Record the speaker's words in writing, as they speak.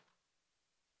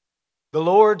The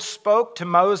Lord spoke to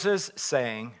Moses,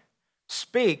 saying,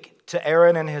 "Speak to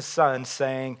Aaron and his sons,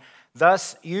 saying,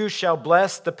 Thus you shall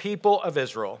bless the people of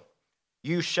Israel.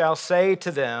 You shall say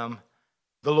to them,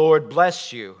 The Lord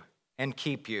bless you and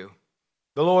keep you.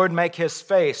 The Lord make his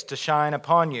face to shine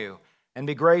upon you and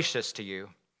be gracious to you.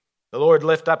 The Lord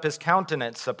lift up his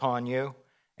countenance upon you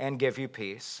and give you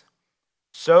peace.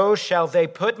 So shall they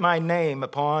put my name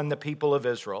upon the people of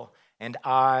Israel, and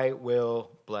I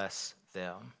will bless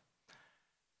them."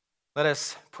 Let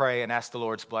us pray and ask the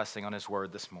Lord's blessing on his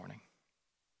word this morning.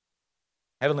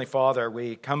 Heavenly Father,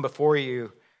 we come before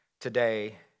you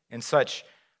today in such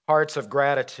hearts of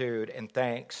gratitude and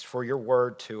thanks for your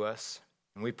word to us.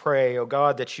 And we pray, O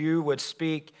God, that you would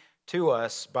speak to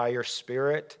us by your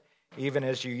Spirit, even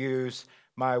as you use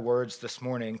my words this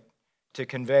morning to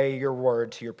convey your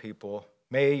word to your people.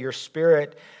 May your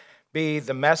Spirit be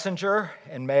the messenger,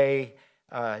 and may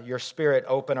your Spirit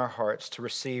open our hearts to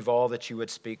receive all that you would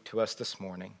speak to us this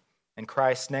morning. In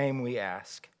Christ's name we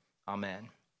ask. Amen.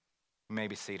 You may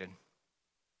be seated.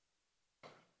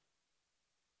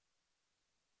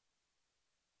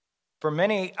 For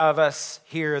many of us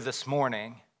here this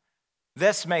morning,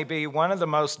 this may be one of the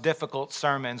most difficult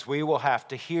sermons we will have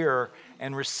to hear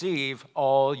and receive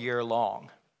all year long.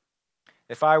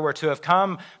 If I were to have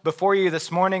come before you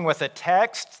this morning with a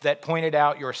text that pointed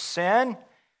out your sin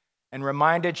and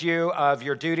reminded you of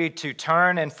your duty to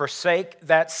turn and forsake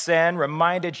that sin,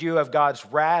 reminded you of God's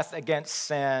wrath against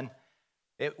sin,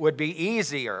 it would be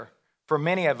easier for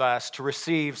many of us to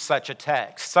receive such a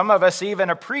text. Some of us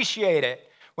even appreciate it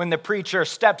when the preacher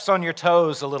steps on your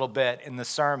toes a little bit in the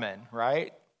sermon,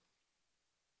 right?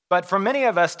 But for many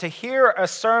of us to hear a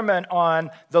sermon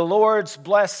on the Lord's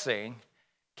blessing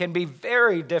can be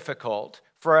very difficult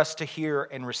for us to hear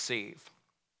and receive.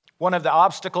 One of the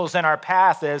obstacles in our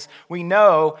path is we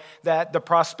know that the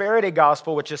prosperity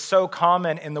gospel, which is so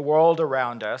common in the world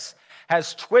around us,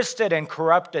 has twisted and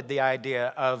corrupted the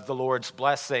idea of the Lord's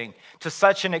blessing to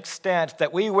such an extent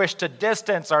that we wish to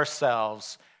distance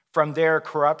ourselves from their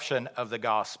corruption of the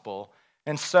gospel.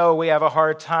 And so we have a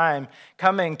hard time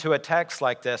coming to a text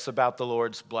like this about the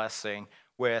Lord's blessing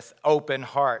with open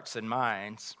hearts and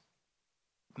minds.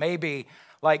 Maybe,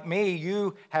 like me,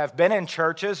 you have been in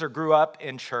churches or grew up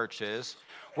in churches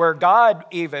where God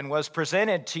even was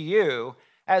presented to you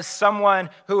as someone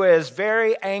who is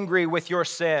very angry with your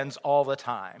sins all the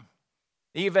time.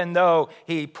 Even though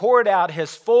he poured out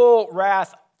his full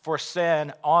wrath for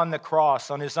sin on the cross,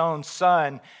 on his own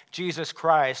Son, Jesus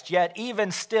Christ, yet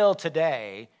even still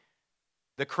today,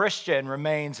 the Christian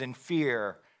remains in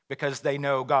fear because they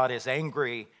know God is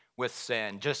angry with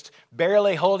sin, just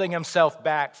barely holding himself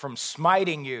back from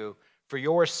smiting you for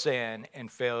your sin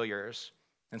and failures.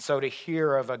 And so to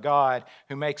hear of a God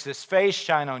who makes his face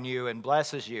shine on you and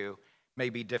blesses you may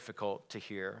be difficult to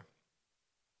hear.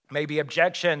 Maybe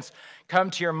objections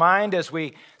come to your mind as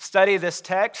we study this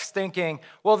text, thinking,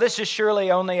 well, this is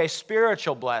surely only a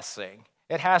spiritual blessing.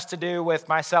 It has to do with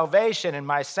my salvation and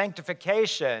my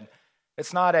sanctification.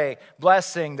 It's not a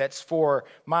blessing that's for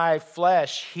my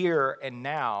flesh here and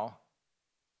now.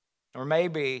 Or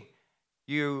maybe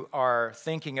you are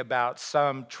thinking about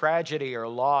some tragedy or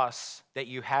loss that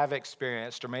you have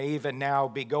experienced or may even now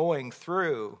be going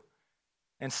through.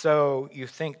 And so you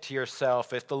think to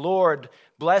yourself, if the Lord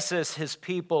blesses his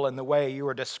people in the way you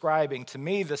are describing to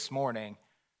me this morning,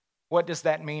 what does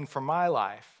that mean for my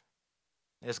life?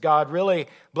 Is God really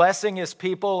blessing his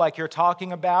people like you're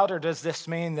talking about, or does this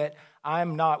mean that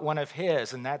I'm not one of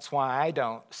his and that's why I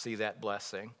don't see that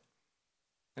blessing?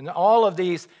 And all of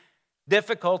these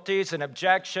difficulties and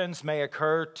objections may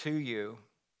occur to you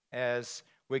as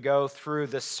we go through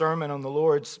this sermon on the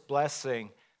Lord's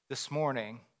blessing this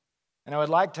morning. And I would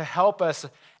like to help us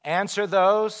answer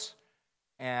those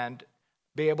and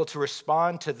be able to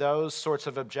respond to those sorts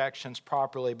of objections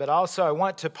properly. But also I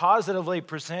want to positively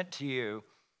present to you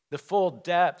the full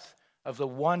depth of the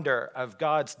wonder of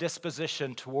God's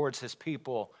disposition towards his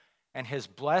people and his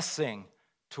blessing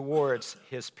towards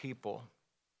his people.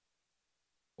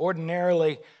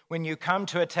 Ordinarily, when you come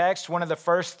to a text, one of the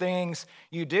first things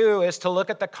you do is to look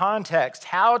at the context.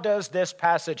 How does this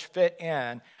passage fit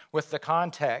in with the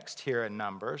context here in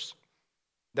Numbers?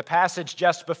 The passage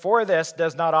just before this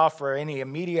does not offer any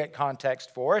immediate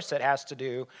context for us. It has to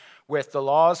do with the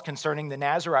laws concerning the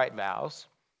Nazirite vows.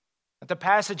 But the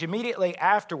passage immediately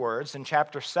afterwards, in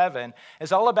chapter 7,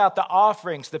 is all about the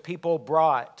offerings the people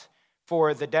brought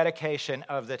for the dedication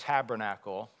of the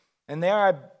tabernacle. And there,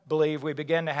 I believe, we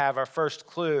begin to have our first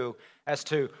clue as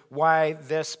to why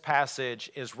this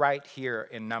passage is right here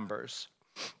in Numbers.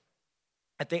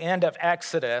 At the end of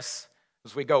Exodus,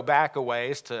 as we go back a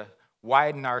ways to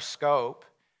widen our scope.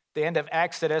 At the end of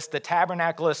Exodus, the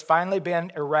tabernacle has finally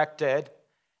been erected,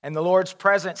 and the Lord's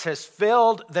presence has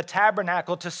filled the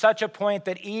tabernacle to such a point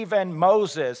that even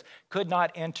Moses could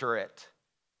not enter it.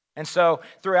 And so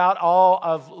throughout all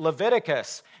of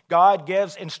Leviticus, God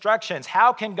gives instructions.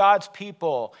 How can God's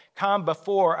people come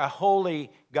before a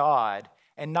holy God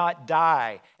and not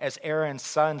die as Aaron's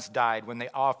sons died when they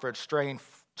offered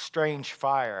strange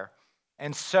fire?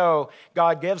 And so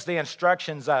God gives the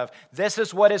instructions of this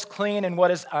is what is clean and what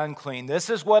is unclean. This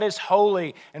is what is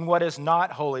holy and what is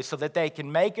not holy, so that they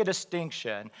can make a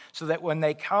distinction, so that when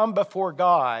they come before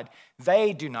God,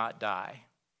 they do not die.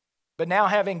 But now,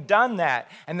 having done that,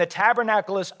 and the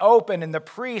tabernacle is open, and the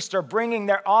priests are bringing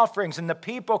their offerings, and the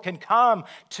people can come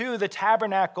to the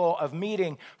tabernacle of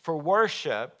meeting for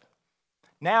worship,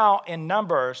 now in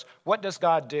Numbers, what does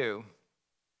God do?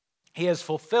 He is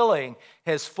fulfilling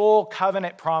his full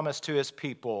covenant promise to his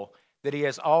people that he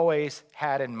has always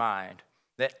had in mind,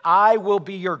 that I will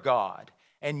be your God,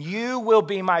 and you will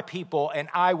be my people, and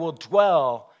I will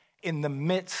dwell in the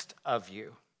midst of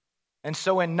you. And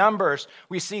so in Numbers,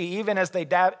 we see even as they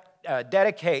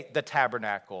dedicate the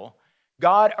tabernacle,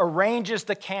 God arranges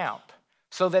the camp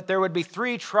so that there would be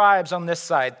 3 tribes on this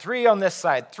side, 3 on this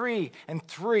side, 3 and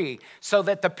 3, so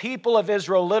that the people of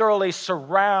Israel literally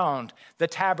surround the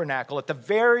tabernacle. At the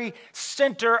very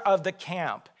center of the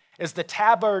camp is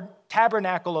the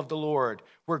tabernacle of the Lord,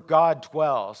 where God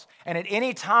dwells. And at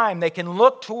any time, they can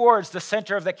look towards the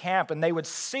center of the camp, and they would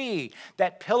see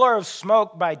that pillar of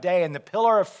smoke by day and the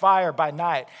pillar of fire by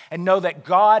night, and know that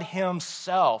God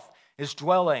himself is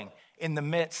dwelling in the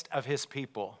midst of his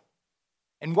people.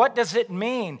 And what does it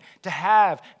mean to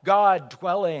have God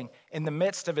dwelling in the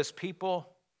midst of his people?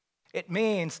 It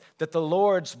means that the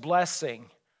Lord's blessing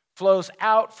flows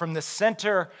out from the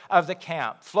center of the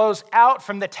camp, flows out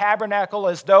from the tabernacle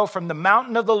as though from the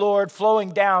mountain of the Lord flowing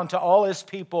down to all his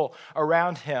people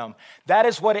around him. That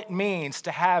is what it means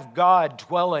to have God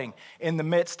dwelling in the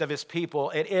midst of his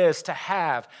people. It is to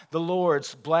have the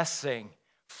Lord's blessing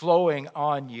flowing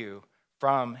on you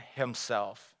from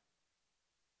himself.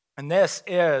 And this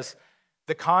is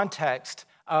the context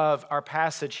of our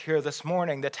passage here this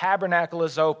morning. The tabernacle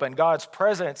is open. God's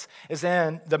presence is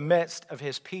in the midst of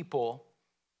his people.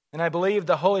 And I believe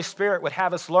the Holy Spirit would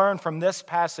have us learn from this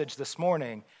passage this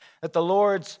morning that the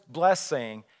Lord's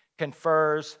blessing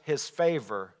confers his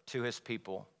favor to his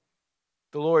people.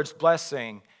 The Lord's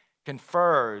blessing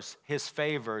confers his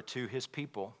favor to his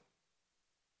people.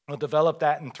 We'll develop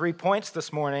that in 3 points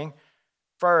this morning.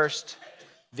 First,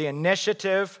 the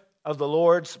initiative of the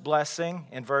Lord's blessing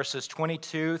in verses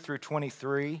 22 through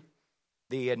 23.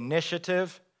 The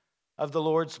initiative of the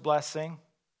Lord's blessing.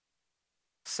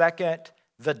 Second,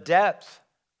 the depth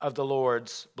of the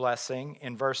Lord's blessing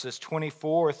in verses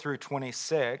 24 through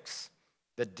 26.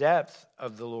 The depth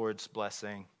of the Lord's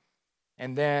blessing.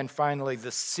 And then finally,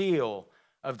 the seal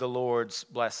of the Lord's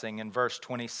blessing in verse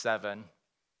 27.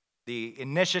 The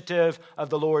initiative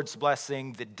of the Lord's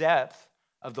blessing, the depth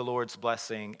of the Lord's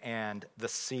blessing, and the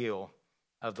seal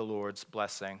of the Lord's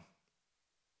blessing.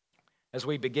 As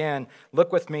we begin,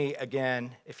 look with me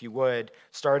again, if you would,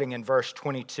 starting in verse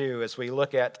 22, as we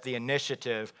look at the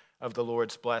initiative of the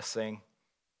Lord's blessing.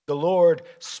 The Lord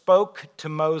spoke to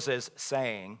Moses,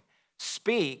 saying,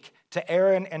 "Speak to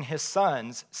Aaron and his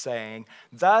sons, saying,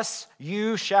 thus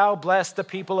you shall bless the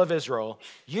people of Israel.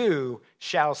 You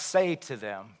shall say to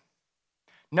them."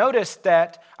 Notice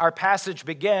that our passage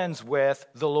begins with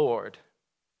the Lord.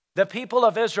 The people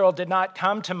of Israel did not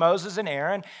come to Moses and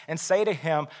Aaron and say to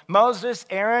him, "Moses,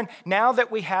 Aaron, now that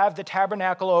we have the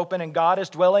tabernacle open and God is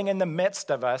dwelling in the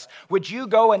midst of us, would you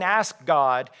go and ask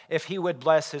God if he would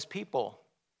bless his people?"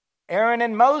 Aaron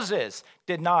and Moses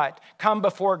did not come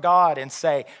before God and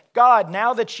say, "God,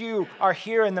 now that you are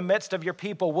here in the midst of your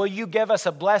people, will you give us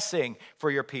a blessing for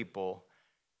your people?"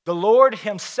 The Lord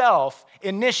himself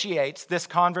initiates this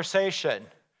conversation.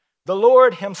 The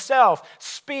Lord himself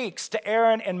speaks to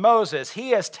Aaron and Moses. He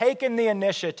has taken the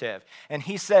initiative, and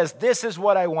he says, "This is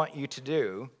what I want you to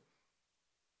do."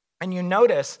 And you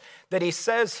notice that he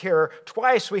says here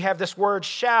twice we have this word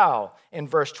shall in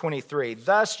verse 23.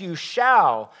 Thus you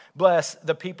shall bless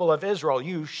the people of Israel.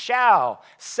 You shall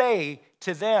say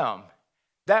to them.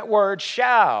 That word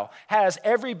shall has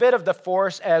every bit of the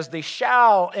force as the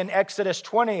shall in Exodus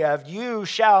 20 of you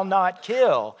shall not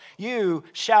kill, you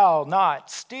shall not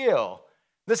steal.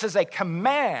 This is a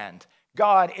command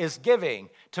God is giving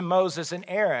to Moses and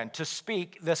Aaron to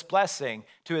speak this blessing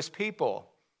to his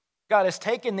people. God has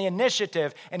taken the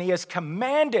initiative and he has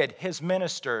commanded his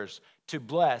ministers to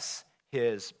bless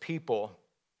his people.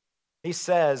 He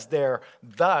says there,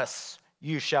 "Thus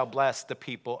you shall bless the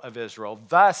people of Israel.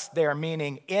 Thus, they're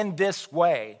meaning in this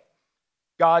way.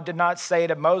 God did not say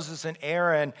to Moses and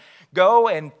Aaron, go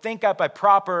and think up a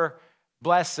proper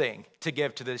blessing to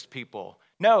give to these people.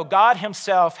 No, God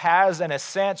himself has, in a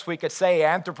sense, we could say,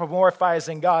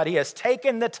 anthropomorphizing God. He has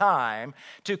taken the time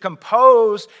to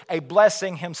compose a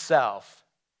blessing himself.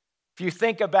 If you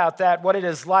think about that, what it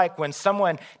is like when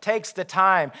someone takes the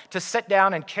time to sit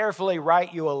down and carefully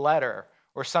write you a letter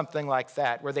or something like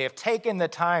that, where they have taken the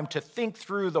time to think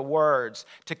through the words,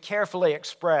 to carefully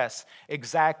express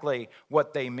exactly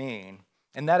what they mean.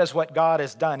 And that is what God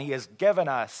has done. He has given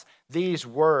us these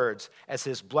words as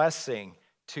his blessing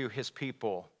to his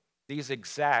people, these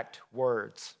exact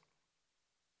words.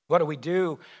 What do we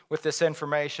do with this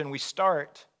information? We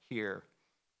start here.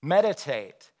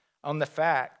 Meditate on the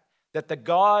fact that the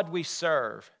God we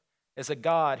serve is a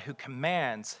God who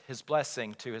commands his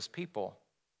blessing to his people.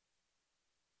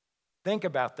 Think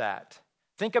about that.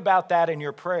 Think about that in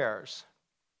your prayers.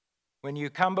 When you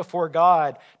come before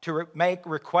God to make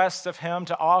requests of him,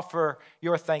 to offer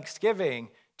your thanksgiving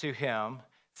to him,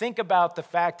 think about the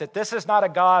fact that this is not a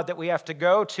God that we have to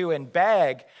go to and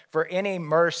beg for any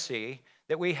mercy,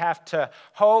 that we have to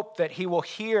hope that he will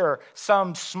hear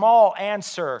some small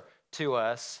answer to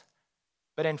us.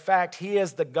 But in fact, he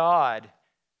is the God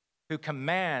who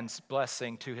commands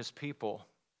blessing to his people.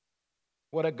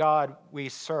 What a God we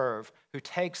serve, who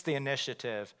takes the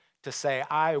initiative to say,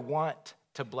 I want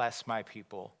to bless my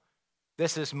people.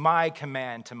 This is my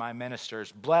command to my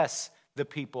ministers. Bless the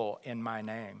people in my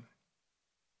name.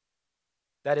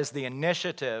 That is the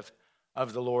initiative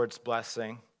of the Lord's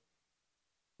blessing.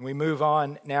 We move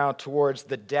on now towards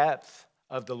the depth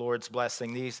of the Lord's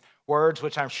blessing. These words,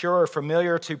 which I'm sure are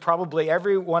familiar to probably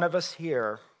every one of us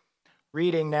here,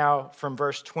 reading now from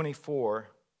verse 24.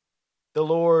 The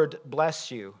Lord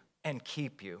bless you and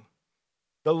keep you.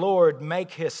 The Lord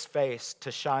make his face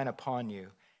to shine upon you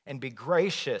and be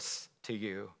gracious to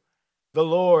you. The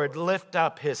Lord lift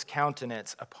up his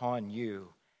countenance upon you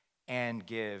and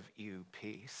give you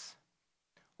peace.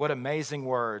 What amazing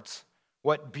words.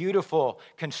 What beautiful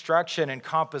construction and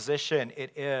composition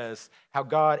it is, how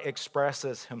God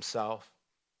expresses himself.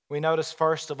 We notice,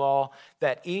 first of all,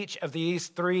 that each of these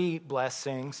three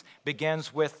blessings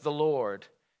begins with the Lord,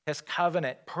 his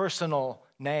covenant, personal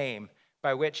name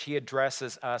by which he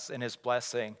addresses us in his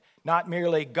blessing. Not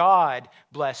merely God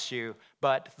bless you,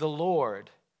 but the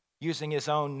Lord, using his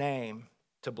own name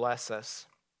to bless us.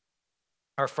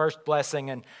 Our first blessing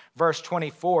in verse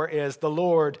 24 is, the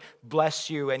Lord bless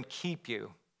you and keep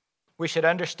you. We should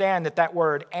understand that that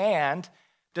word "and"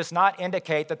 does not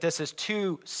indicate that this is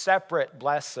two separate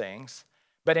blessings,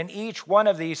 but in each one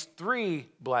of these three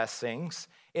blessings,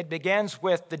 it begins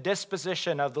with the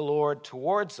disposition of the Lord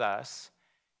towards us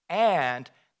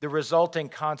and the resulting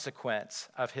consequence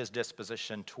of his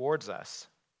disposition towards us.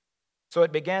 So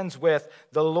it begins with,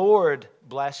 the Lord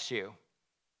bless you.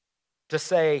 To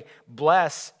say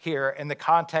bless here in the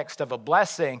context of a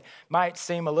blessing might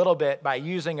seem a little bit by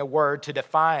using a word to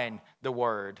define the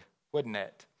word, wouldn't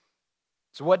it?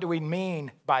 So what do we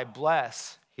mean by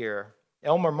bless here?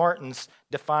 Elmer Martins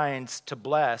defines to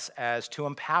bless as to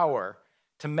empower,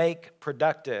 to make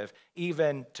productive,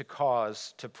 even to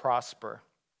cause to prosper.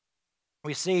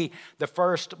 We see the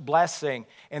first blessing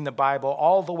in the Bible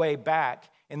all the way back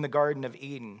in the Garden of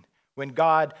Eden, when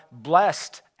God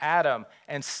blessed Adam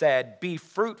and said, be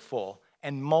fruitful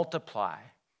and multiply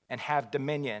and have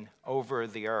dominion over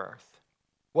the earth.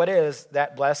 What is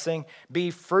that blessing?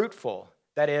 Be fruitful,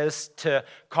 that is, to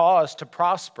cause to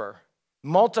prosper.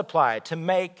 Multiply, to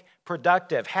make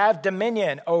productive. Have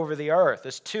dominion over the earth,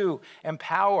 is to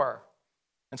empower.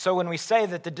 And so when we say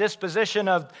that the disposition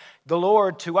of the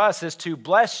Lord to us is to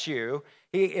bless you,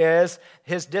 his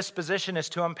disposition is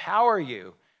to empower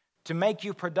you, to make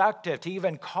you productive, to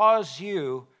even cause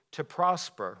you to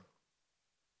prosper.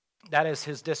 That is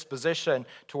his disposition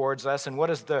towards us. And what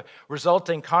is the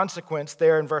resulting consequence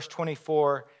there in verse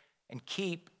 24? And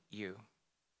keep you.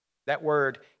 That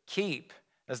word keep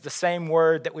is the same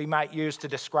word that we might use to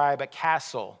describe a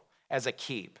castle as a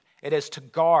keep. It is to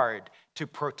guard, to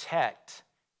protect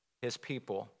his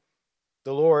people.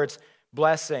 The Lord's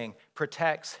blessing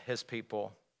protects his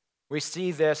people. We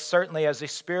see this certainly as a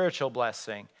spiritual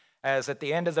blessing, as at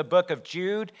the end of the book of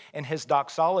Jude, in his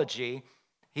doxology,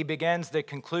 he begins the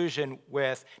conclusion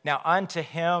with, now unto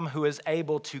him who is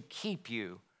able to keep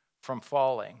you from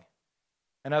falling.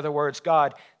 In other words,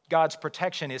 God's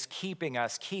protection is keeping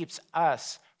us, keeps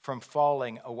us from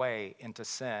falling away into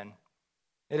sin.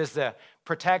 It is the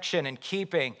protection and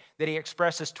keeping that he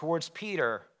expresses towards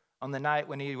Peter on the night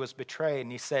when he was betrayed.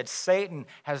 And he said, Satan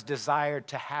has desired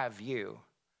to have you,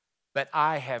 but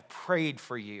I have prayed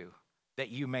for you that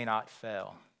you may not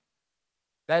fail.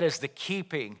 That is the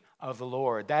keeping of the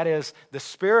Lord. That is the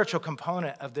spiritual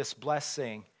component of this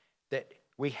blessing that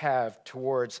we have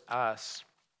towards us.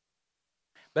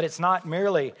 But it's not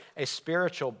merely a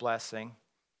spiritual blessing.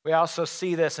 We also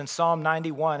see this in Psalm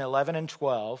 91, 11 and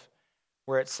 12,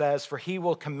 where it says, "For he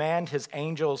will command his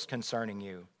angels concerning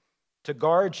you, to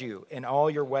guard you in all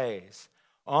your ways.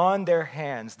 On their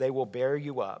hands they will bear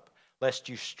you up, lest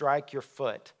you strike your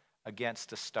foot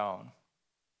against a stone."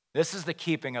 This is the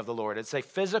keeping of the Lord. It's a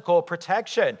physical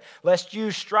protection, lest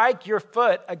you strike your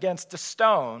foot against a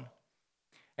stone.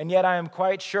 And yet I am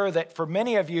quite sure that for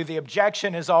many of you, the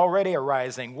objection is already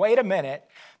arising. Wait a minute.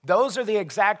 Those are the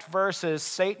exact verses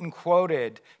Satan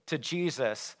quoted to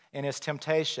Jesus in his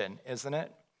temptation, isn't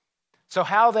it? So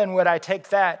how then would I take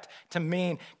that to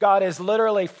mean God is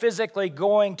literally physically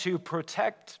going to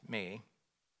protect me?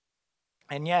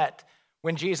 And yet,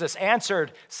 when Jesus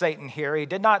answered Satan here, he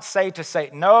did not say to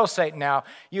Satan, "No, Satan, now,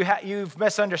 you've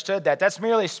misunderstood that. That's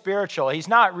merely spiritual." He's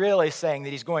not really saying that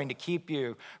he's going to keep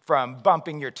you from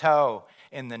bumping your toe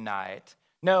in the night.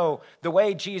 No, the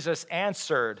way Jesus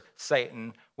answered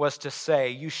Satan was to say,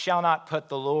 "You shall not put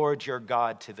the Lord your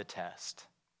God to the test."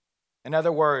 In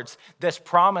other words, this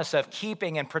promise of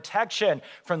keeping and protection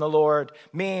from the Lord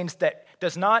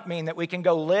does not mean that we can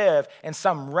go live in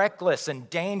some reckless and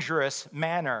dangerous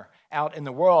manner out in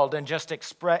the world and just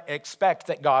expect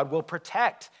that God will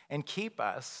protect and keep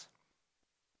us.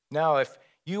 No, if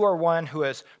you are one who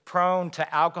is prone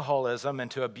to alcoholism and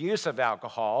to abuse of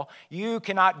alcohol, you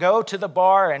cannot go to the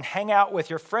bar and hang out with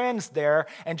your friends there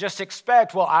and just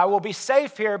expect, well, I will be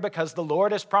safe here because the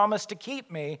Lord has promised to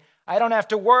keep me. I don't have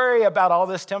to worry about all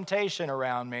this temptation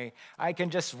around me. I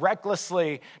can just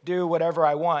recklessly do whatever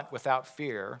I want without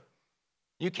fear.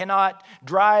 You cannot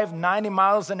drive 90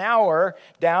 miles an hour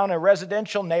down a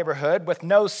residential neighborhood with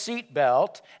no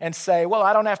seatbelt and say, well,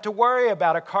 I don't have to worry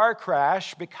about a car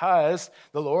crash because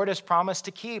the Lord has promised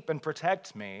to keep and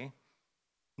protect me.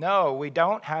 No, we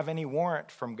don't have any warrant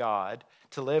from God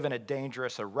to live in a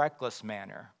dangerous or reckless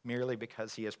manner merely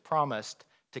because he has promised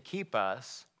to keep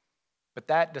us. But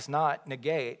that does not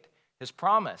negate his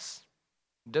promise.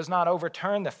 It does not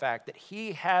overturn the fact that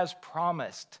he has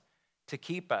promised to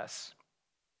keep us.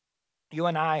 You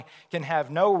and I can have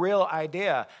no real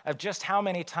idea of just how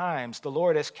many times the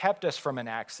Lord has kept us from an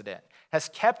accident, has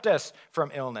kept us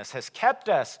from illness, has kept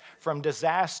us from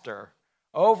disaster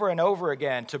over and over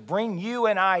again to bring you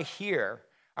and I here.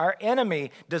 Our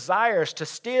enemy desires to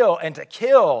steal and to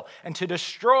kill and to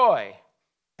destroy.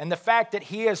 And the fact that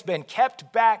he has been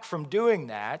kept back from doing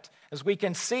that, as we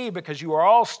can see because you are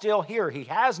all still here, he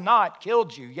has not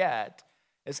killed you yet,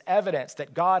 is evidence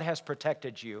that God has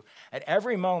protected you at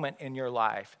every moment in your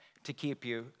life to keep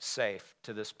you safe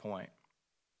to this point.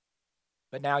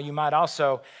 But now you might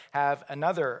also have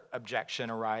another objection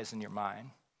arise in your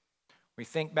mind. We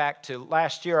think back to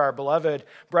last year, our beloved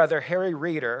brother Harry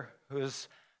Reeder, who was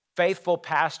faithful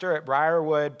pastor at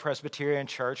Briarwood Presbyterian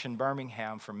Church in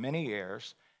Birmingham for many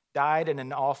years, died in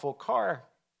an awful car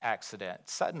accident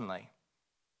suddenly.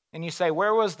 And you say,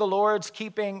 where was the Lord's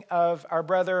keeping of our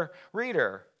brother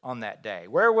Reeder on that day?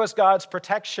 Where was God's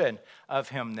protection of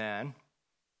him then?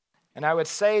 And I would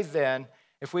say then,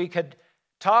 if we could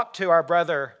talk to our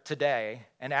brother today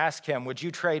and ask him, would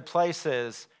you trade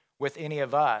places with any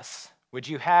of us? Would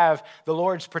you have the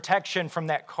Lord's protection from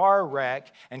that car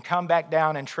wreck and come back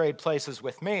down and trade places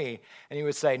with me? And he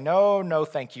would say, no,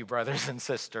 thank you, brothers and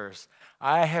sisters.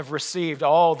 I have received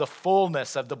all the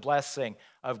fullness of the blessing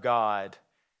of God.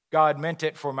 God meant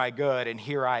it for my good, and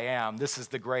here I am. This is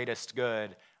the greatest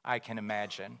good I can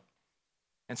imagine.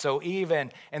 And so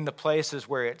even in the places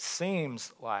where it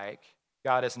seems like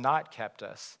God has not kept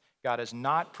us, God has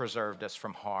not preserved us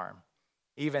from harm,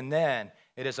 even then,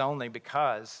 it is only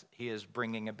because he is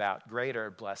bringing about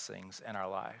greater blessings in our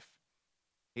life.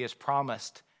 He has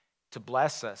promised to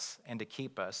bless us and to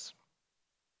keep us.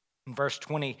 In verse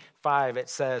 25, it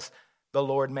says, the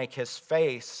Lord make his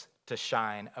face to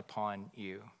shine upon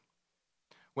you.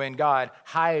 When God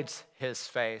hides his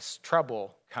face,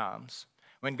 trouble comes.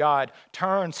 When God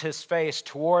turns his face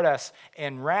toward us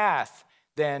in wrath,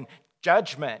 then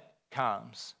judgment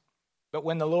comes. But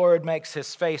when the Lord makes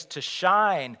his face to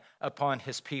shine upon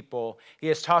his people, he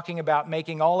is talking about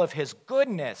making all of his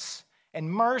goodness and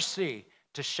mercy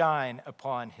to shine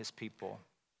upon his people.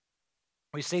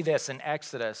 We see this in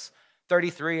Exodus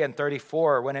 33 and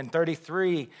 34, when in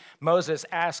 33, Moses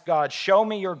asked God, show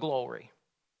me your glory.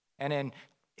 And in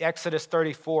Exodus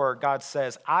 34, God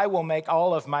says, I will make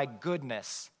all of my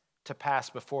goodness to pass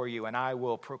before you, and I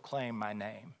will proclaim my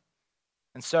name.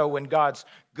 And so when God's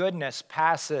goodness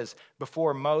passes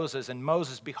before Moses and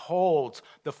Moses beholds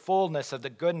the fullness of the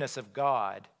goodness of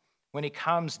God, when he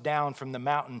comes down from the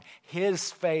mountain,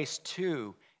 his face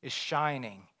too is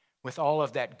shining with all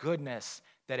of that goodness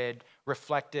that had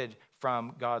reflected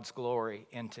from God's glory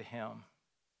into him.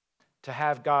 To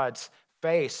have God's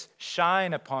face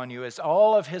shine upon you is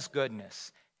all of his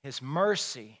goodness, his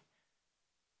mercy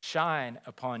shine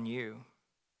upon you.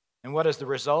 And what is the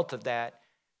result of that?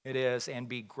 It is, and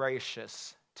be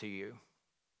gracious to you.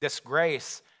 This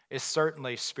grace is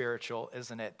certainly spiritual,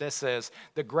 isn't it? This is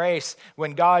the grace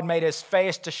when God made his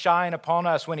face to shine upon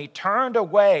us, when he turned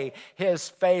away his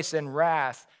face in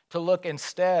wrath to look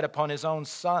instead upon his own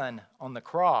Son on the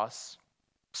cross,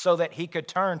 so that he could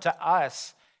turn to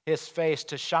us his face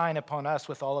to shine upon us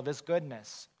with all of his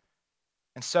goodness.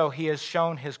 And so he has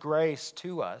shown his grace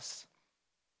to us.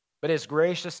 But his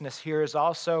graciousness here is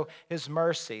also his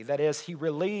mercy. That is, he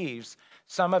relieves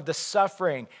some of the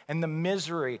suffering and the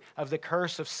misery of the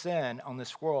curse of sin on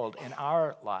this world in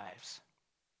our lives.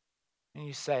 And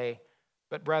you say,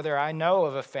 but brother, I know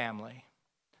of a family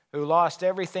who lost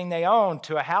everything they owned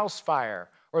to a house fire,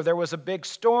 or there was a big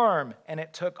storm and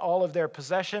it took all of their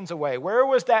possessions away. Where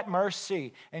was that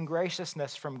mercy and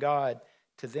graciousness from God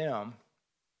to them?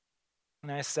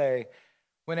 And I say,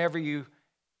 whenever you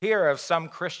hear of some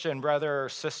Christian brother or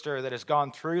sister that has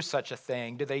gone through such a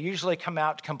thing, do they usually come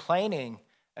out complaining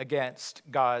against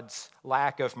God's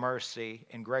lack of mercy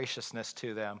and graciousness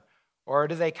to them? Or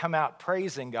do they come out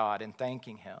praising God and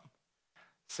thanking him,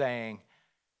 saying,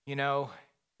 you know,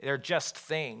 they're just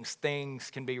things. Things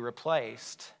can be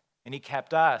replaced. And he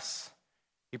kept us.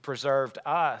 He preserved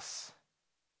us.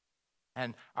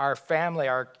 And our family,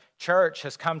 our church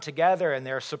has come together and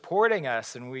they're supporting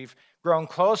us, and we've grown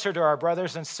closer to our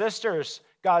brothers and sisters.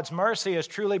 God's mercy has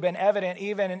truly been evident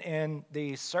even in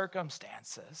these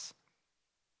circumstances,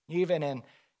 even in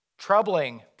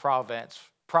troubling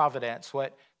providence,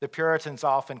 what the Puritans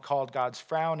often called God's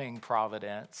frowning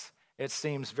providence. It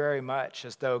seems very much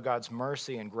as though God's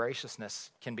mercy and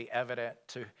graciousness can be evident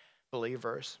to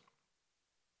believers.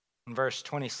 In verse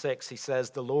 26, he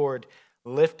says, the Lord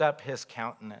lift up his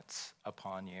countenance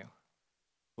upon you.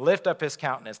 Lift up his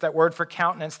countenance. That word for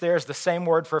countenance there is the same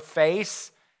word for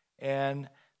face in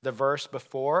the verse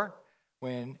before.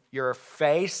 When your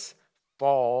face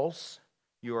falls,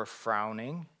 you are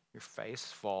frowning. Your face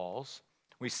falls.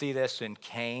 We see this in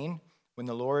Cain. When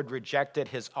the Lord rejected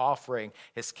his offering,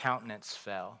 his countenance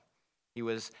fell. He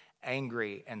was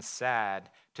angry and sad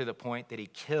to the point that he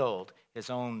killed his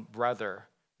own brother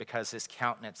because his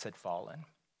countenance had fallen.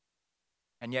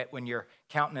 And yet when your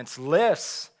countenance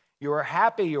lifts, you are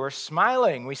happy, you are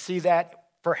smiling. We see that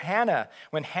for Hannah.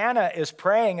 When Hannah is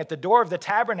praying at the door of the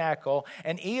tabernacle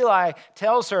and Eli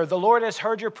tells her, the Lord has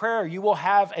heard your prayer, you will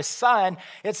have a son,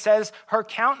 it says her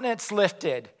countenance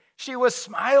lifted. She was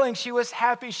smiling, she was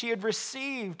happy, she had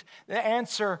received the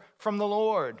answer from the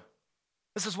Lord.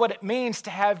 This is what it means to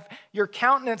have your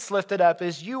countenance lifted up,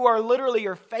 is you are literally,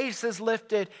 your face is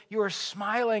lifted, you are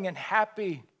smiling and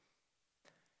happy.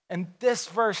 And this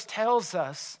verse tells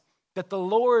us that the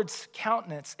Lord's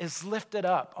countenance is lifted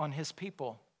up on his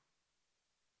people.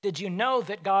 Did you know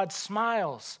that God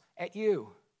smiles at you?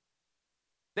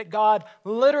 That God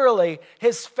literally,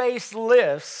 his face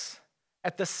lifts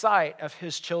at the sight of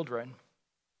his children.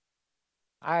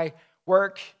 I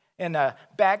work in a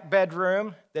back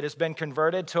bedroom that has been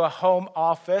converted to a home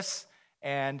office,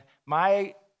 and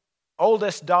my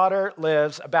oldest daughter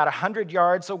lives about 100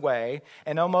 yards away,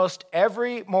 and almost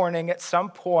every morning at some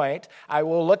point, I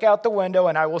will look out the window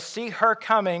and I will see her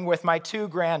coming with my two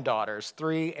granddaughters,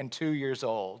 3 and 2 years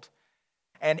old.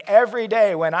 And every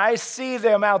day when I see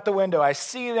them out the window, I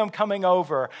see them coming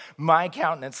over, my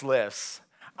countenance lifts.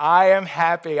 I am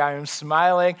happy, I am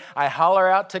smiling. I holler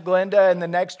out to Glenda in the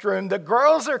next room, the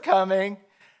girls are coming.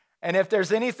 And if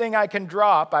there's anything I can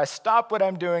drop, I stop what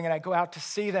I'm doing and I go out to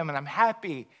see them, and I'm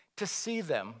happy to see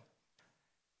them.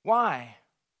 Why?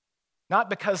 Not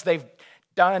because they've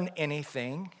done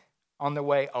anything on the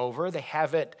way over. They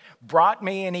haven't brought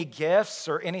me any gifts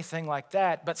or anything like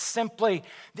that, but simply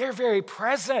their very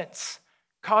presence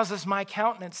causes my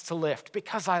countenance to lift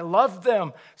because I love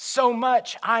them so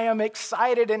much. I am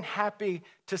excited and happy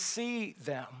to see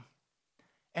them.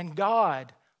 And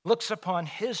God looks upon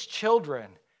his children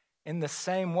in the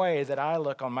same way that I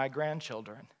look on my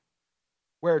grandchildren,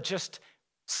 where just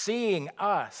seeing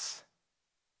us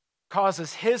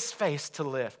causes his face to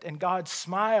lift, and God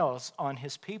smiles on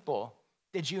his people.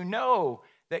 Did you know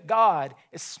that God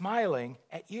is smiling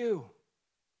at you?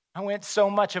 I went so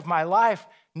much of my life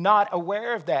not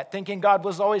aware of that, thinking God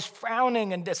was always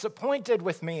frowning and disappointed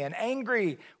with me and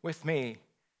angry with me.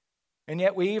 And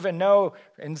yet we even know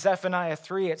in Zephaniah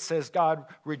 3, it says God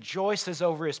rejoices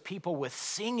over his people with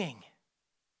singing.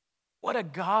 What a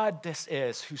God this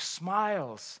is who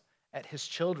smiles at his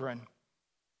children.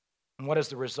 And what is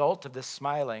the result of this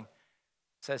smiling?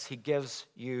 It says he gives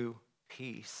you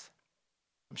peace.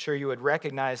 I'm sure you would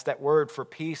recognize that word for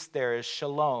peace there is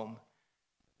shalom.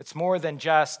 It's more than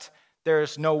just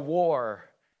there's no war.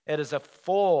 It is a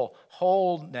full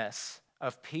wholeness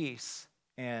of peace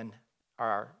in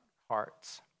our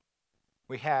hearts.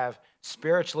 We have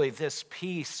spiritually this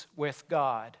peace with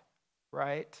God,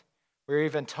 right? We're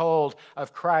even told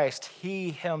of Christ,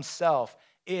 he himself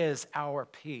is our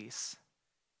peace.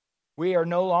 We are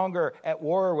no longer at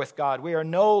war with God. We are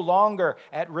no longer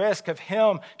at risk of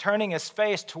him turning his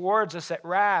face towards us at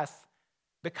wrath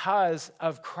because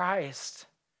of Christ.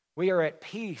 We are at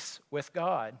peace with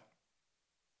God.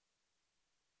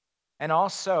 And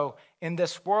also in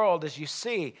this world, as you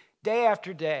see, day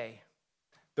after day,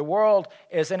 the world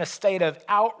is in a state of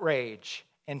outrage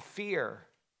and fear,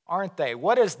 aren't they?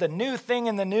 What is the new thing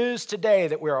in the news today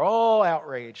that we're all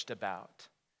outraged about?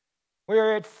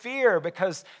 We're at fear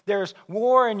because there's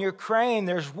war in Ukraine,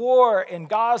 there's war in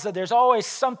Gaza, there's always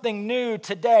something new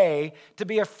today to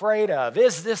be afraid of.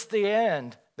 Is this the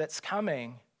end that's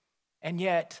coming? And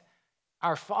yet,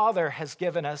 our Father has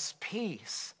given us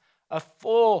peace, a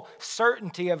full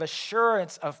certainty of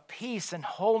assurance of peace and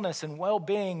wholeness and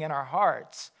well-being in our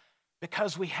hearts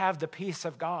because we have the peace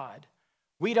of God.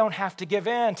 We don't have to give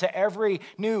in to every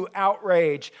new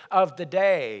outrage of the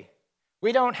day.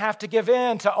 We don't have to give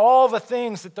in to all the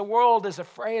things that the world is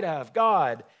afraid of.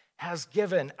 God has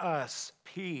given us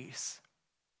peace.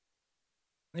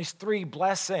 These three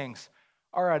blessings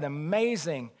are an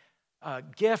amazing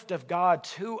gift of God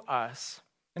to us.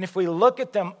 And if we look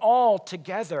at them all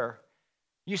together,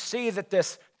 you see that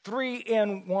this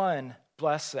 3-in-1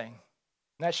 blessing,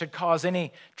 that should cause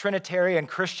any Trinitarian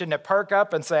Christian to perk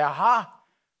up and say, aha,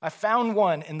 I found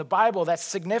one in the Bible. That's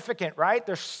significant, right?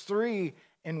 There's 3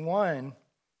 in 1.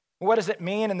 What does it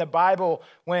mean in the Bible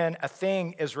when a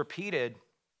thing is repeated?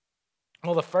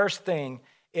 Well, the first thing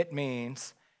it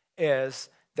means is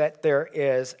that there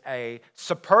is a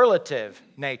superlative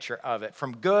nature of it.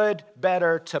 From good,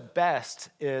 better to best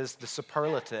is the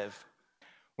superlative.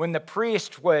 When the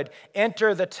priest would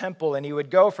enter the temple and he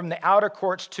would go from the outer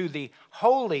courts to the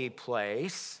holy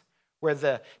place, where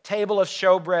the table of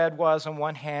showbread was on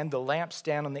one hand, the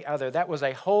lampstand on the other, that was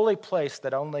a holy place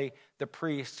that only the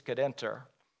priest could enter.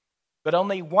 But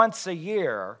only once a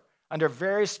year, under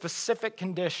very specific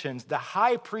conditions, the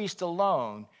high priest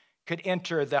alone could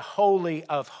enter the Holy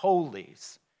of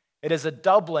Holies. It is a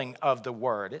doubling of the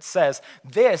word. It says,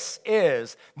 this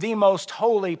is the most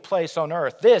holy place on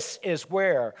earth. This is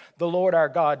where the Lord our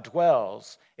God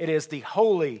dwells. It is the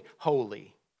holy,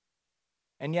 holy.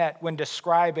 And yet, when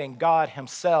describing God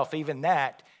himself, even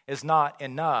that is not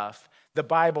enough. The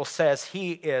Bible says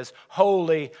he is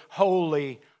holy,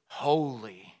 holy,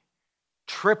 holy.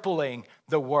 Tripling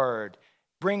the word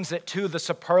brings it to the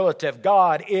superlative.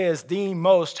 God is the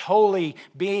most holy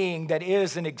being that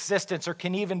is in existence or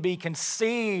can even be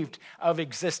conceived of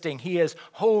existing. He is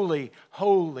holy,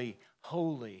 holy,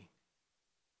 holy.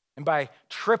 And by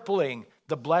tripling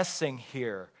the blessing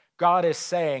here, God is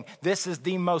saying this is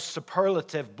the most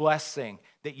superlative blessing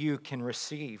that you can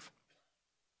receive.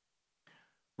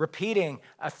 Repeating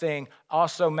a thing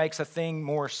also makes a thing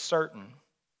more certain.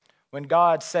 When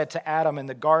God said to Adam in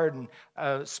the garden,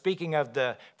 speaking of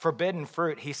the forbidden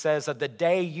fruit, he says, of the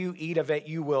day you eat of it,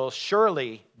 you will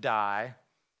surely die.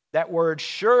 That word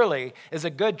surely is a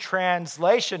good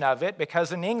translation of it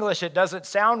because in English it doesn't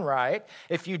sound right.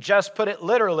 If you just put it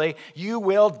literally, you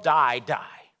will die.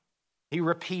 He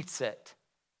repeats it,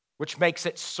 which makes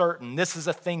it certain. This is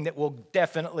a thing that will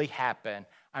definitely happen.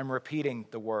 I'm repeating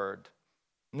the word.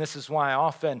 And this is why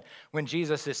often when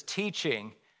Jesus is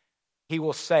teaching, he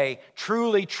will say,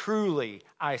 truly, truly,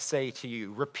 I say to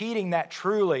you, repeating that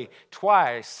truly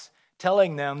twice,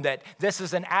 telling them that this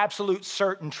is an absolute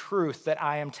certain truth that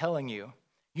I am telling you.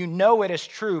 You know it is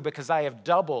true because I have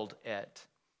doubled it.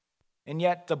 And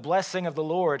yet the blessing of the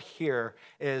Lord here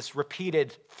is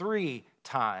repeated 3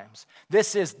 times.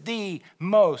 This is the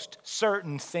most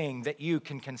certain thing that you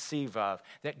can conceive of,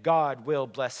 that God will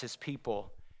bless his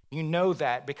people. You know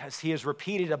that because he has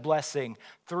repeated a blessing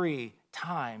 3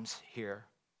 times here.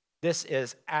 This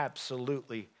is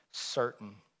absolutely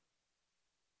certain.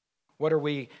 What are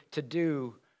we to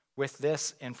do with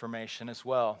this information as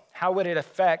well? How would it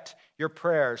affect your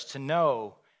prayers to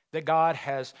know that God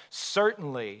has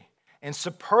certainly and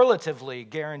superlatively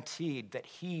guaranteed that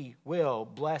he will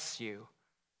bless you,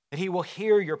 that he will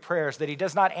hear your prayers, that he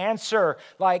does not answer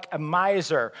like a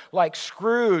miser, like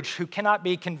Scrooge, who cannot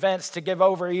be convinced to give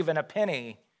over even a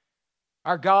penny.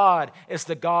 Our God is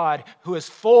the God who is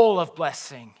full of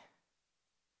blessing.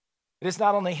 It is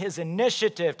not only his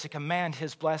initiative to command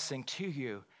his blessing to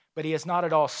you, but he is not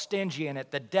at all stingy in it.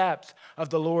 The depth of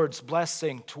the Lord's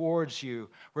blessing towards you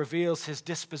reveals his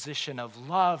disposition of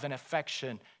love and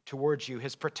affection towards you,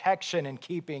 his protection in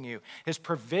keeping you, his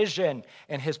provision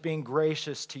and his being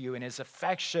gracious to you, and his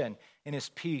affection and his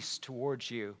peace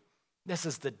towards you. This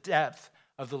is the depth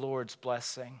of the Lord's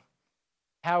blessing.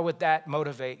 How would that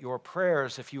motivate your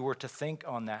prayers if you were to think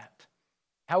on that?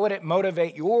 How would it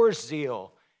motivate your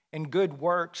zeal and good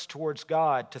works towards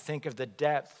God to think of the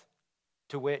depth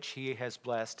to which he has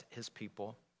blessed his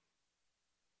people?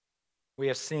 We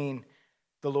have seen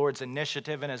the Lord's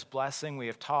initiative and his blessing. We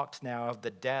have talked now of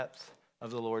the depth of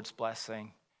the Lord's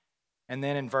blessing. And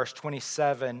then in verse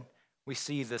 27, we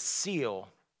see the seal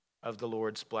of the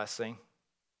Lord's blessing.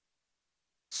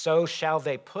 So shall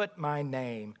they put my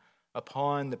name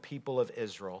upon the people of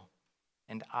Israel,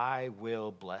 and I will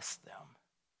bless them.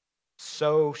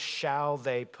 So shall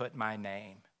they put my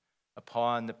name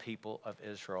upon the people of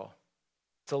Israel.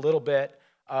 It's a little bit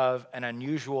of an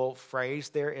unusual phrase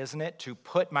there, isn't it? To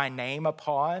put my name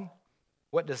upon.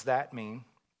 What does that mean?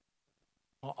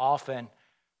 Well, often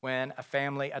when a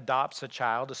family adopts a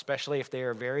child, especially if they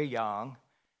are very young,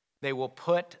 they will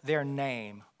put their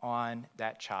name on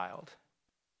that child.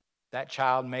 That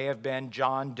child may have been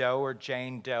John Doe or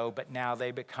Jane Doe, but now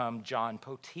they become John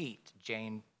Poteet,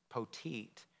 Jane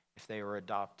Poteet, if they were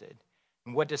adopted.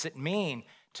 And what does it mean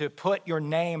to put your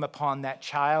name upon that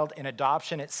child in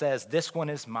adoption? It says, this one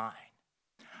is mine.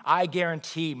 I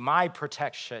guarantee my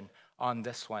protection on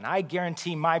this one. I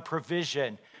guarantee my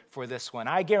provision for this one.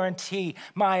 I guarantee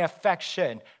my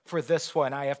affection for this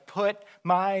one. I have put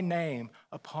my name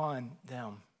upon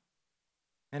them.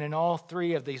 And in all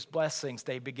three of these blessings,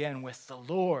 they begin with the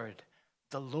Lord,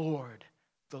 the Lord,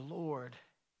 the Lord.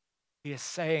 He is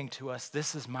saying to us,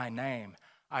 this is my name.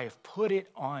 I have put it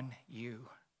on you.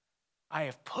 I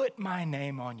have put my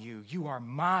name on you. You are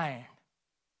mine.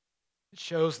 It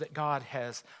shows that God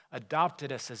has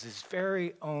adopted us as his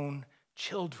very own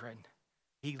children.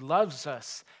 He loves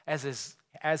us as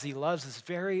he loves his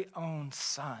very own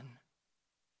son.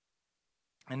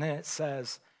 And then it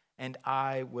says, and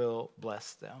I will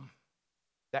bless them.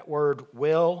 That word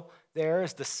will there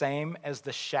is the same as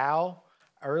the shall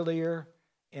earlier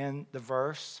in the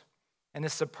verse. And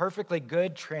it's a perfectly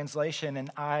good translation,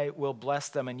 and I will bless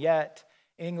them. And yet,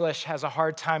 English has a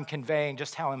hard time conveying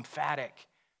just how emphatic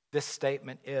this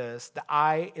statement is. The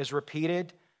I is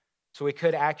repeated, so we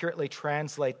could accurately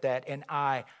translate that, and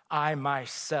I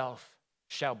myself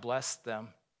shall bless them.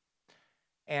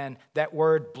 And that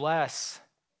word bless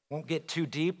won't get too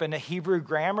deep into Hebrew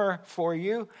grammar for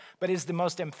you, but is the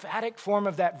most emphatic form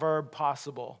of that verb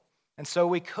possible. And so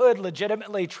we could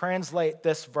legitimately translate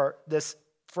this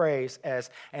phrase as,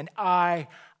 and I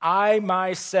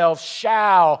myself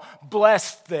shall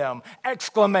bless them!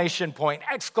 Exclamation point,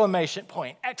 exclamation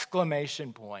point,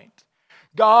 exclamation point.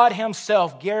 God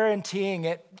himself guaranteeing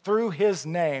it through his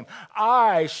name.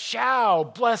 I shall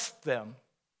bless them.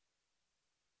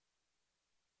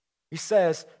 He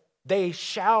says, they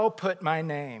shall put my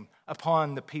name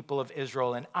upon the people of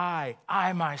Israel, and I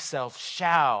myself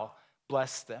shall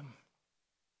bless them.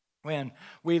 When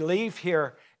we leave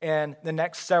here in the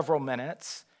next several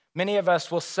minutes, many of us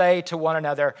will say to one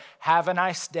another, have a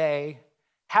nice day,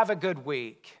 have a good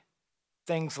week,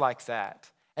 things like that.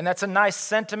 And that's a nice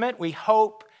sentiment. We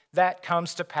hope that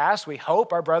comes to pass. We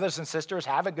hope our brothers and sisters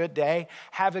have a good day,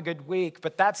 have a good week,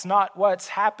 but that's not what's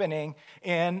happening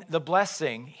in the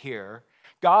blessing here.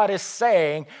 God is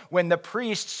saying, when the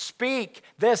priests speak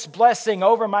this blessing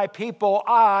over my people,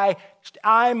 I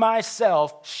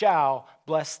myself shall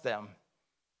bless them.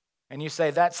 And you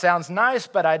say, that sounds nice,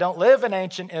 but I don't live in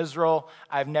ancient Israel.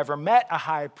 I've never met a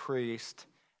high priest.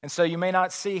 And so you may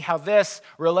not see how this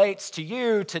relates to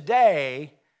you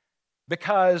today,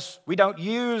 because we don't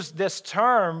use this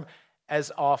term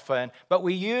as often, but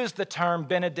we use the term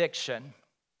benediction,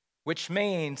 which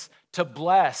means to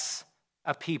bless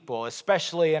a people,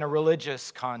 especially in a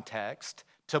religious context,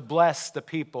 to bless the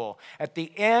people. At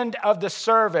the end of the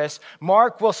service,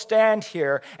 Mark will stand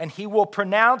here and he will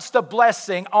pronounce the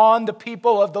blessing on the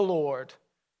people of the Lord,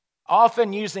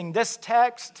 often using this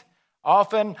text,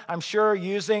 often, I'm sure,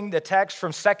 using the text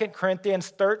from 2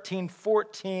 Corinthians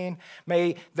 13:14.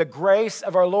 May the grace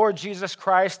of our Lord Jesus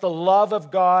Christ, the love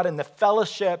of God, and the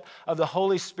fellowship of the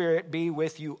Holy Spirit be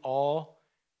with you all.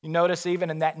 You notice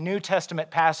even in that New Testament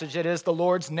passage, it is the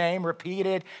Lord's name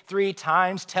repeated 3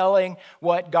 times, telling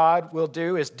what God will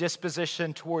do, his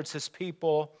disposition towards his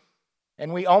people.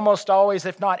 And we almost always,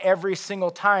 if not every single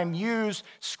time, use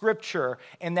Scripture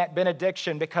in that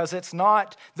benediction because it's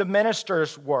not the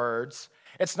minister's words.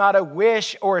 It's not a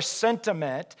wish or a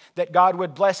sentiment that God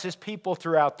would bless his people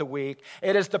throughout the week.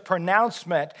 It is the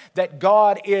pronouncement that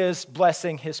God is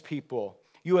blessing his people.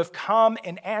 You have come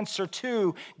in answer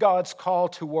to God's call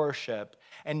to worship.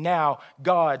 And now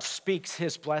God speaks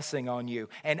his blessing on you.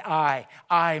 And I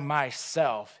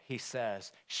myself, he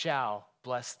says, shall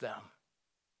bless them.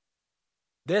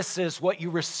 This is what you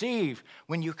receive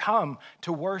when you come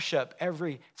to worship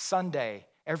every Sunday,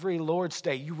 every Lord's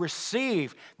Day. You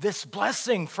receive this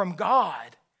blessing from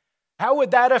God. How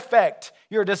would that affect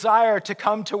your desire to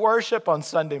come to worship on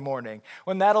Sunday morning?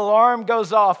 When that alarm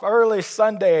goes off early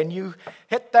Sunday and you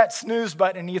hit that snooze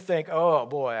button and you think, oh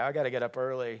boy, I got to get up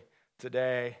early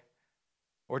today.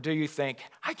 Or do you think,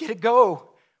 I get to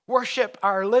go worship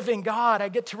our living God. I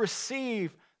get to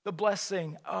receive the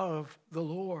blessing of the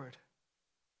Lord.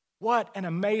 What an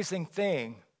amazing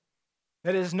thing.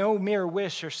 That is no mere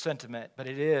wish or sentiment, but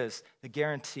it is the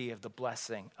guarantee of the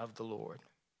blessing of the Lord.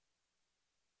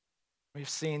 We've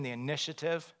seen the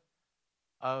initiative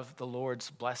of the Lord's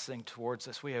blessing towards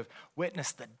us. We have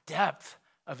witnessed the depth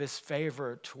of his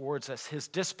favor towards us. His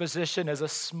disposition is a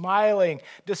smiling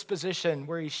disposition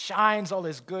where he shines all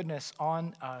his goodness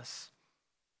on us.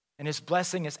 And his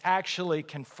blessing is actually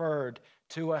conferred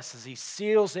to us as he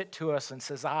seals it to us and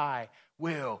says, I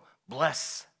will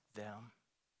bless them.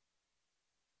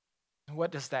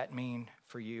 What does that mean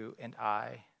for you and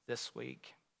I this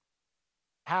week?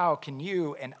 How can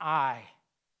you and I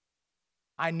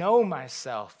know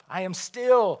myself. I am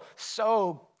still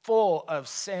so full of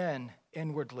sin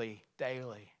inwardly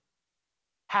daily.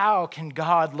 How can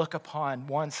God look upon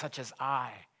one such as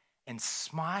I and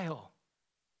smile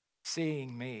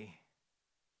seeing me?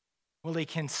 Well, he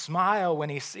can smile when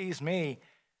he sees me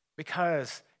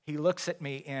because he looks at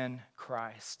me in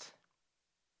Christ.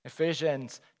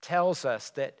 Ephesians tells us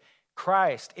that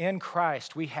in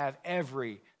Christ, we have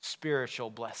every spiritual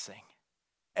blessing.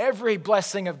 Every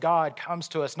blessing of God comes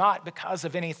to us not because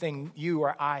of anything you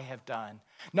or I have done,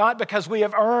 not because we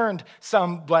have earned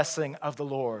some blessing of the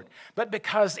Lord, but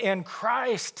because in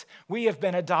Christ we have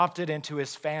been adopted into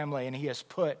his family and he has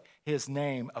put his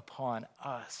name upon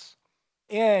us.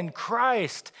 In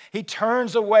Christ, he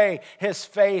turns away his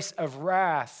face of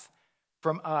wrath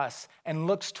from us and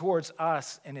looks towards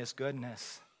us in his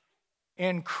goodness.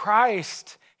 In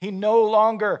Christ,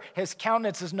 his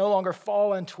countenance is no longer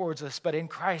fallen towards us, but in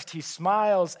Christ he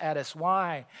smiles at us.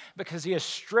 Why? Because he has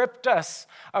stripped us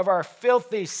of our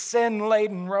filthy,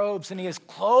 sin-laden robes and he has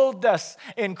clothed us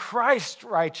in Christ's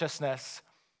righteousness.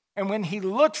 And when he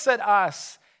looks at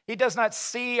us, he does not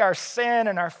see our sin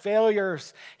and our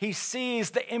failures. He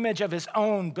sees the image of his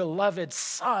own beloved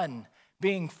Son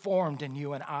being formed in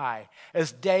you and I,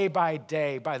 as day by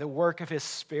day, by the work of his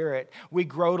Spirit, we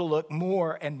grow to look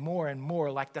more and more and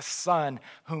more like the Son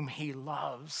whom he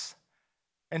loves.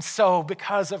 And so,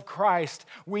 because of Christ,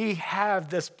 we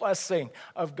have this blessing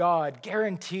of God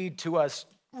guaranteed to us,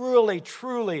 really,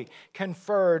 truly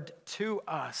conferred to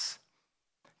us.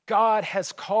 God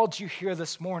has called you here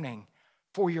this morning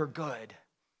for your good.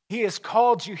 He has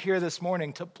called you here this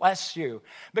morning to bless you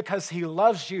because he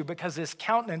loves you, because his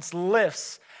countenance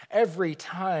lifts every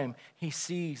time he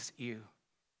sees you.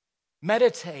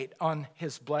 Meditate on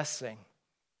his blessing.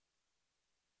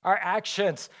 Our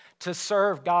actions to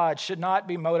serve God should not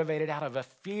be motivated out of a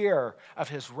fear of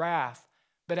his wrath,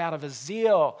 but out of a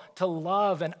zeal to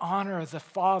love and honor the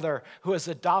Father who has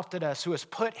adopted us, who has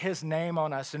put his name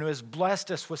on us, and who has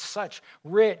blessed us with such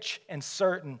rich and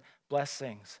certain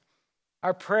blessings.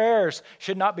 Our prayers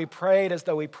should not be prayed as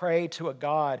though we pray to a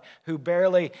God who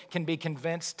barely can be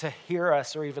convinced to hear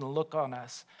us or even look on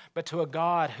us, but to a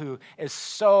God who is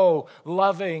so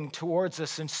loving towards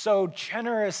us and so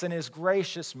generous in his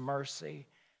gracious mercy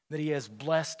that he has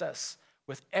blessed us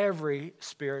with every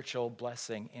spiritual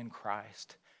blessing in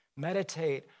Christ.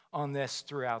 Meditate on this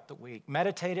throughout the week.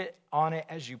 Meditate on it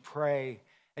as you pray,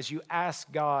 as you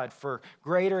ask God for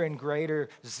greater and greater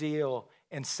zeal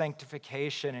in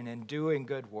sanctification and in doing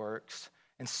good works,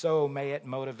 and so may it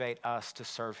motivate us to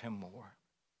serve him more.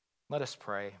 Let us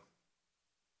pray.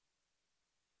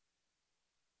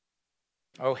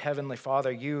 Oh, Heavenly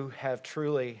Father, you have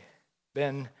truly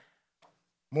been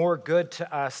more good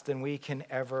to us than we can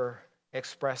ever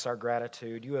express our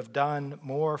gratitude. You have done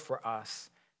more for us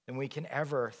than we can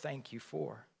ever thank you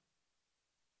for.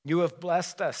 You have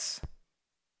blessed us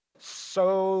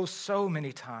so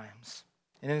many times.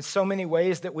 And in so many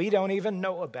ways that we don't even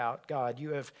know about, God,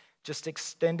 you have just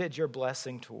extended your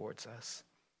blessing towards us.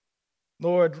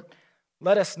 Lord,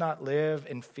 let us not live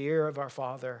in fear of our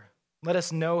Father. Let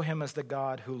us know him as the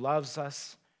God who loves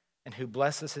us and who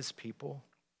blesses his people.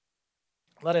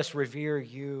 Let us revere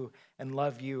you and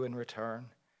love you in return.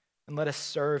 And let us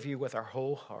serve you with our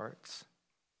whole hearts.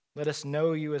 Let us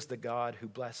know you as the God who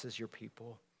blesses your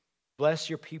people. Bless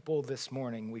your people this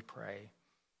morning, we pray.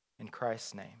 In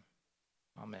Christ's name,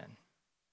 amen.